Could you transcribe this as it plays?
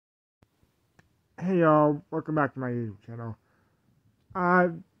Hey y'all, welcome back to my YouTube channel. Uh,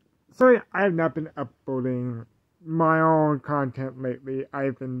 sorry I have not been uploading my own content lately.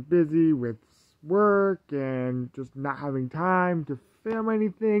 I've been busy with work and just not having time to film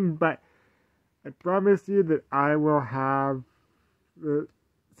anything, but I promise you that I will have the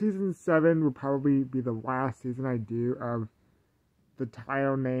season 7 will probably be the last season I do of the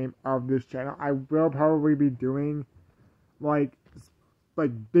title name of this channel. I will probably be doing like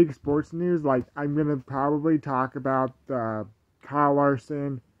big sports news. Like I'm gonna probably talk about the Kyle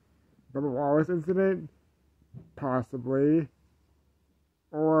Larson, Bubba Wallace incident, possibly,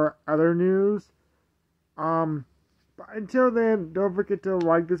 or other news. But until then, don't forget to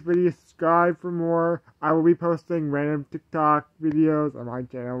like this video, subscribe for more. I will be posting random TikTok videos on my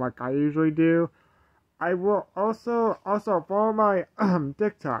channel like I usually do. I will also follow my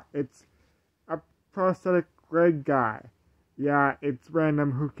TikTok. It's a prosthetic leg guy. Yeah, it's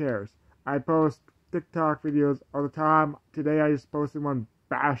random, who cares? I post TikTok videos all the time. Today I just posted one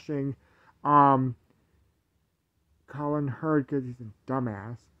bashing um Colin Hurd because he's a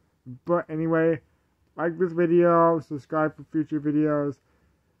dumbass. But anyway, like this video, subscribe for future videos.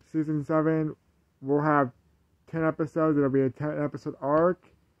 Season 7 will have 10 episodes. It'll be a 10 episode arc,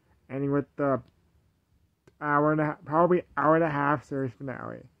 ending with the hour and a half, probably hour and a half series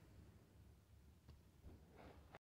finale.